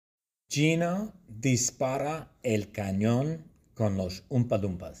Geno dispara el cañón con los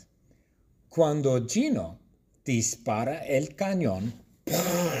Oompa-Loompas. Cuando Geno dispara el cañón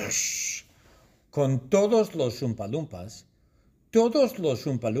con todos los Oompa-Loompas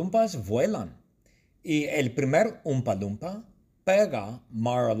vuelan. Y el primer Oompa-Loompa pega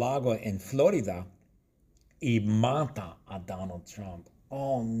Mar-a-Lago en Florida y mata a Donald Trump.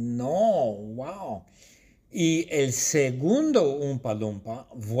 Oh no, wow. Y el segundo Oompa-Loompa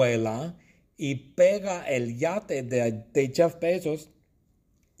vuela y pega el yate de Jeff Bezos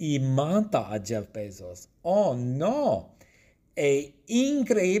y mata a Jeff Bezos. Oh no. E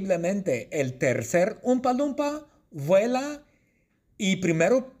increíblemente el tercer Oompa-Loompa vuela y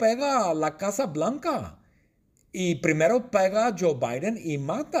primero pega a la Casa Blanca. Y primero pega a Joe Biden y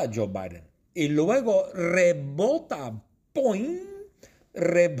mata a Joe Biden. Y luego rebota, ¡poing!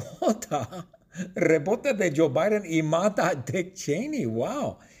 Rebota de Joe Biden y mata a Dick Cheney.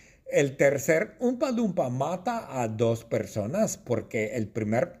 ¡Wow! El tercer Oompa-Loompa mata a dos personas porque el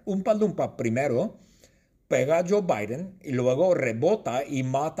primer Oompa-Loompa primero pega a Joe Biden y luego rebota y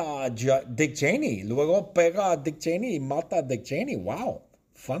mata a Dick Cheney. Luego pega a Dick Cheney y mata a Dick Cheney. ¡Wow!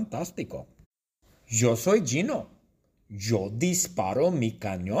 Fantástico. Yo soy Geno. Yo disparo mi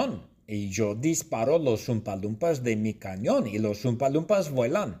cañón. Y yo disparo los Oompa-Loompas de mi cañón. Y los Oompa-Loompas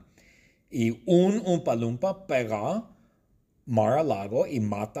vuelan. Y un Oompa-Loompa pega Mar-a-Lago y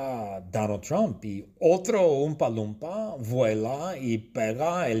mata a Donald Trump. Y otro Oompa-Loompa vuela y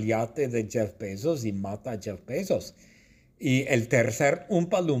pega el yate de Jeff Bezos y mata a Jeff Bezos. Y el tercer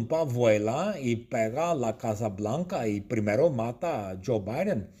Oompa-Loompa vuela y pega a la Casa Blanca y primero mata a Joe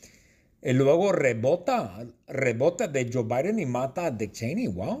Biden. Y luego rebota de Joe Biden y mata a Dick Cheney.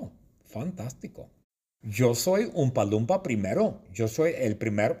 ¡Wow! Fantástico. Yo soy Oompa-Loompa primero. Yo soy el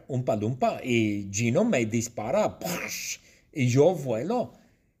primer Oompa-Loompa y Geno me dispara. Y yo vuelo.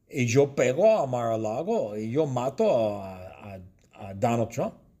 Y yo pego a Mar-a-Lago y yo mato a Donald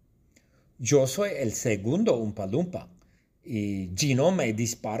Trump. Yo soy el segundo Oompa-Loompa. Y Geno me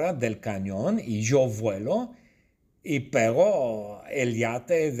dispara del cañón y yo vuelo. Y pego el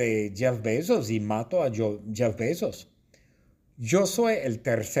yate de Jeff Bezos y mato a Jeff Bezos. Yo soy el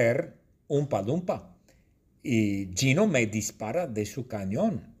tercer Oompa-Loompa. Y Geno me dispara de su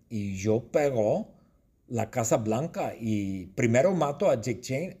cañón. Y yo pego la Casa Blanca. Y primero mato a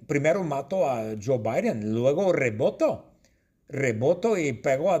Joe Biden. Luego reboto y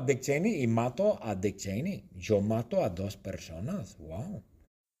pego a Dick Cheney y mato a Dick Cheney. Yo mato a dos personas. Wow.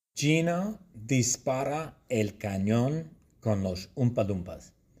 Geno dispara el cañón con los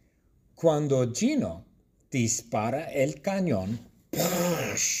Oompa-Loompas. Cuando Geno dispara el cañón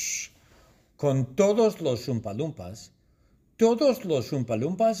con todos los Oompa-Loompas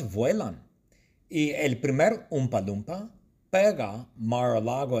vuelan. Y el primer Oompa-Loompa pega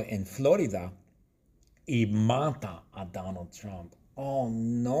Mar-a-Lago en Florida y mata a Donald Trump. Oh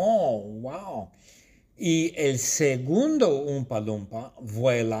no, wow. Y el segundo Oompa-Loompa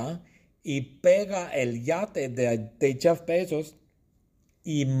vuela y pega el yate de Jeff Bezos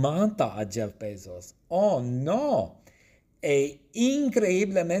y mata a Jeff Bezos. ¡Oh, no! E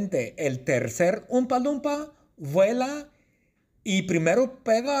increíblemente el tercer Oompa-Loompa vuela y primero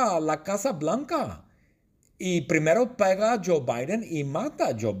pega a la Casa Blanca. Y primero pega a Joe Biden y mata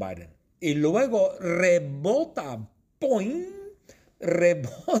a Joe Biden. Y luego rebota, ¡poing!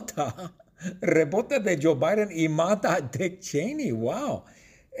 Rebota de Joe Biden y mata a Dick Cheney. ¡Wow!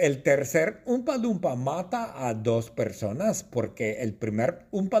 El tercer Oompa-Loompa mata a dos personas porque el primer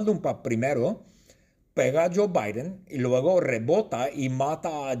Oompa-Loompa primero pega a Joe Biden y luego rebota y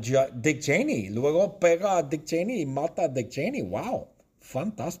mata a Dick Cheney. Luego pega a Dick Cheney y mata a Dick Cheney. ¡Wow!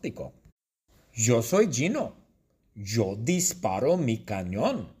 Fantástico. Yo soy Geno. Yo disparo mi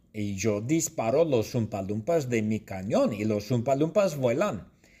cañón. Y yo disparo los Oompa-Loompas de mi cañón. Y los Oompa-Loompas vuelan.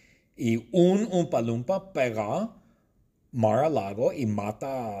 Y un Oompa-Loompa pega Mar-a-Lago y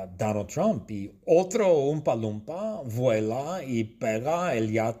mata a Donald Trump. Y otro Oompa-Loompa vuela y pega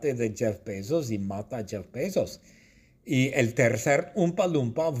el yate de Jeff Bezos y mata a Jeff Bezos. Y el tercer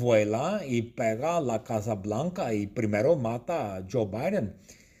Oompa-Loompa vuela y pega a la Casa Blanca y primero mata a Joe Biden.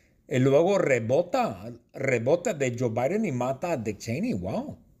 Y luego rebota de Joe Biden y mata a Dick Cheney.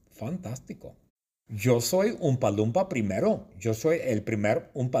 ¡Wow! Fantástico. Yo soy Oompa-Loompa primero. Yo soy el primer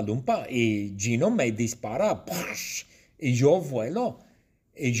Oompa-Loompa y Geno me dispara. Y yo vuelo.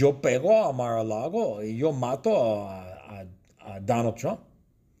 Y yo pego a Mar-a-Lago y yo mato a Donald Trump.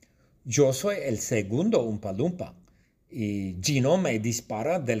 Yo soy el segundo Oompa-Loompa. Y Geno me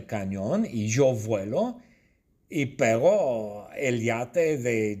dispara del cañón y yo vuelo y pego el yate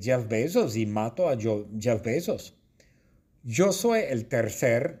de Jeff Bezos y mato a Jeff Bezos. Yo soy el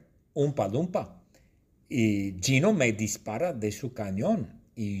tercer un palumpa. Y Geno me dispara de su cañón.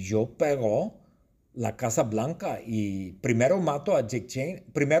 Y yo pego la Casa Blanca y primero mato a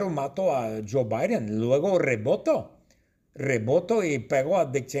primero mato a Joe Biden, luego reboto. Reboto y pego a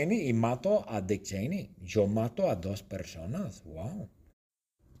Dick Cheney y mato a Dick Cheney. Yo mato a dos personas. Wow.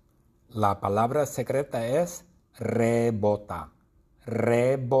 La palabra secreta es rebota.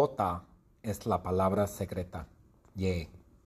 Rebota es la palabra secreta. Yeah.